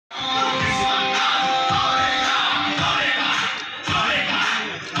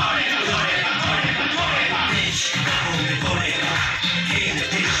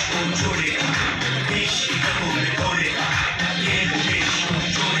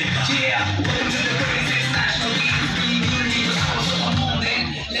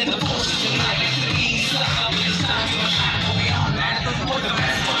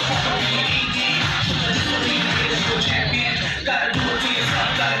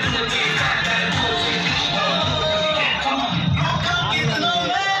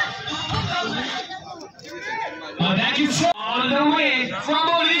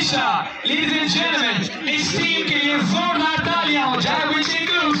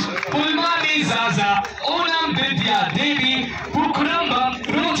Vidya Devi, Pukuramba,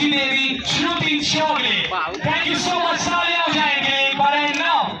 Ruchi Devi, Shruti Chowle. Thank you so much, Salia Jayenge. But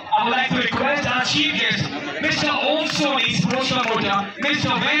now, I would like to request our chief guest, Mr. Om Soni, sports promoter, Mr.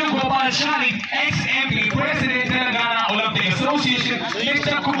 Venugopal Shani, ex-MP, President, Telangana Olympic Association,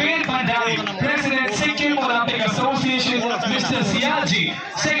 Mr. Kuber Bandari, President, Sikkim Olympic Association, Mr. Siaji,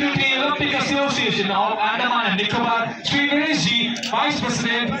 Secretary, Olympic Association of Andaman and Nicobar, Sri Ganesh, Vice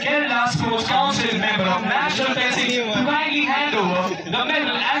President, Kerala Sports Council, member of National Fencing, to kindly hand over the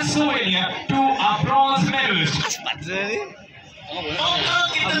medal and souvenir to our bronze medalist.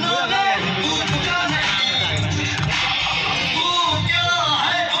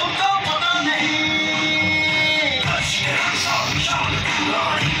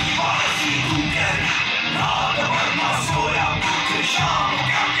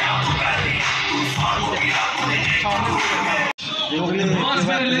 The bronze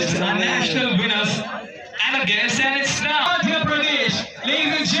medalists are national winners and a guest, and it's now Madhya Pradesh.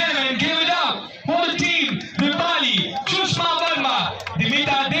 Ladies and gentlemen, give it up for the team Dipali, Sushma Verma,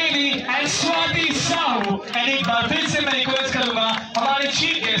 Dimita Devi and Swati Sahu. And एक बार फिर से मैं request करूंगा हमारे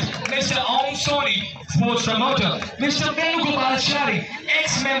chief guest Mr. Om Soni, sports promoter, Mr. Venugopal Shari,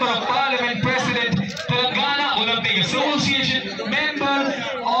 ex-member of Parliament, President, Telangana Olympic Association, member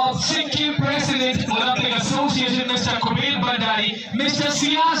of Sikkim, President, Olympic Association, Mr. Kuber Bandari, Mr.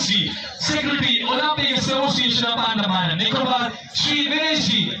 Siaji, Secretary, Olympic Association of Andaman and Nicobar, Sri Ganesh,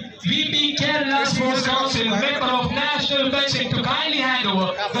 VP, Kerala Sports Council, member of National Fencing, to kindly hand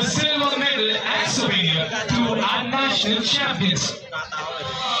over the silver medal and souvenir to our national champions.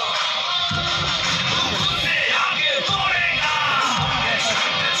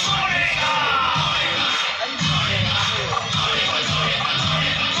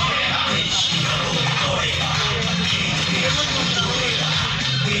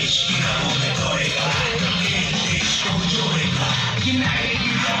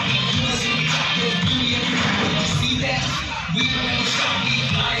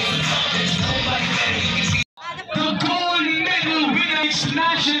 The gold medal winner is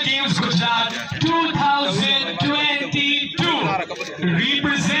National Games Gujarat 2022,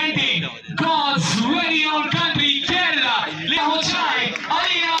 representing God's very own country, Kerala, Lehochai,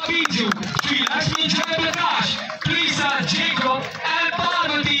 Alina Biju, Sri Lakshmi Jayprakash, Teresa Jacob, and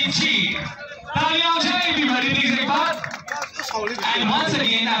Parvati G. And once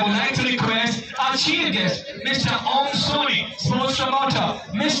again, I would like to request our chief guest, Mr. Om Soni, sports promoter,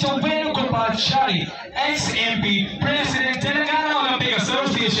 Mr. Venugopal Shari, ex-MP, President, Telangana Olympic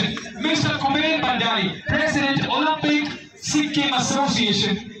Association, Mr. Kuber Bandari, President, Olympic Sikkim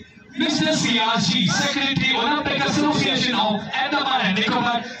Association, Mr. Siaji, Secretary, Olympic Association of Andaman and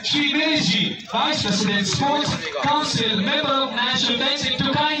Nicobar, Sri Ganesh, Vice President, Sports Council, member of National Fencing,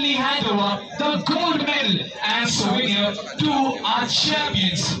 to kindly hand over the gold medal and souvenir to our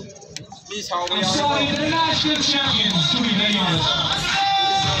champions. I'm sorry, the national champions, to be very honest.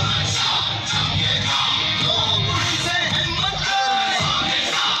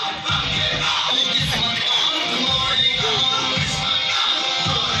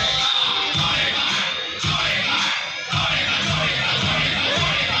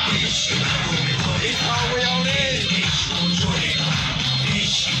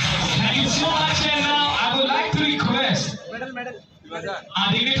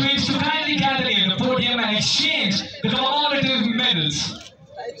 Our dignitaries to kindly gather near the podium and exchange the commemorative medals.